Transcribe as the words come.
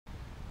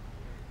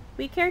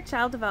We Care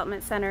Child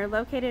Development Center,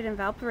 located in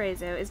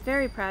Valparaiso, is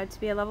very proud to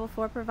be a Level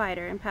 4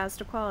 provider in Paths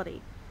to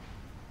Quality.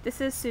 This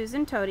is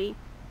Susan Toti,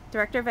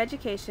 Director of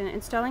Education,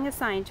 installing a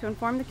sign to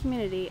inform the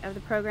community of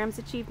the program's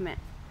achievement.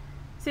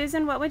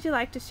 Susan, what would you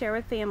like to share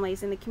with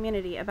families in the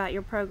community about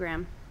your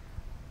program?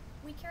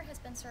 We Care has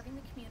been serving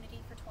the community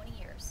for 20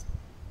 years.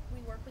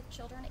 We work with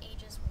children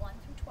ages 1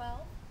 through 12.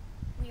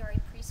 We are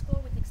a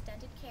preschool with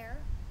extended care,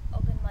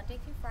 open Monday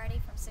through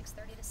Friday from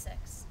 6:30 to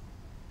 6.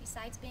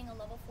 Besides being a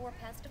Level 4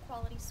 Paths to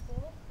Quality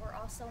school, we're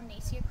also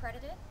NACE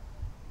accredited.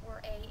 We're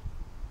a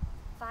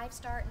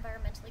 5-star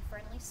environmentally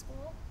friendly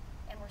school,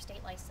 and we're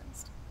state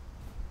licensed.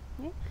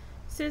 Okay.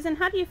 Susan,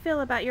 how do you feel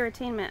about your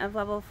attainment of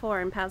Level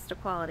 4 in Paths to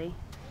Quality?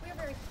 We're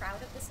very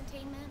proud of this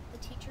attainment. The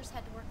teachers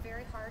had to work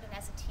very hard and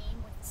as a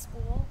team with the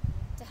school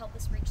to help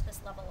us reach this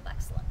level of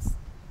excellence.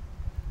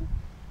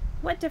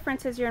 What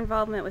difference has your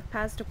involvement with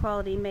Paths to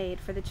Quality made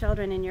for the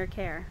children in your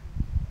care?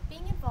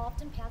 Being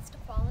involved in Paths to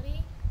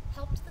Quality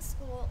helped the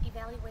school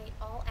evaluate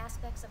all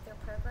aspects of their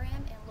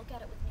program and look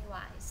at it with new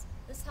eyes.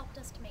 This helped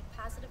us to make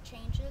positive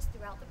changes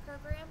throughout the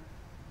program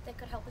that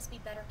could help us be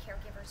better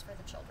caregivers for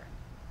the children.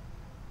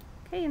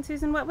 Okay, and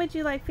Susan, what would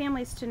you like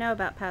families to know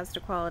about Paths to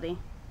Quality?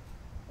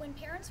 When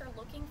parents are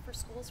looking for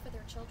schools for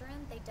their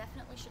children, they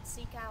definitely should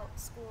seek out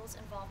schools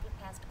involved with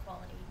Paths to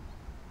Quality.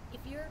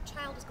 If your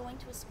child is going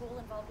to a school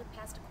involved with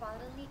Paths to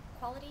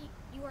Quality,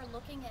 you are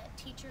looking at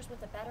teachers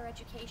with a better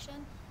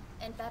education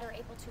and better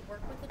able to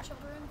work with the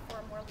children for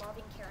a more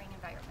loving, caring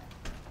environment.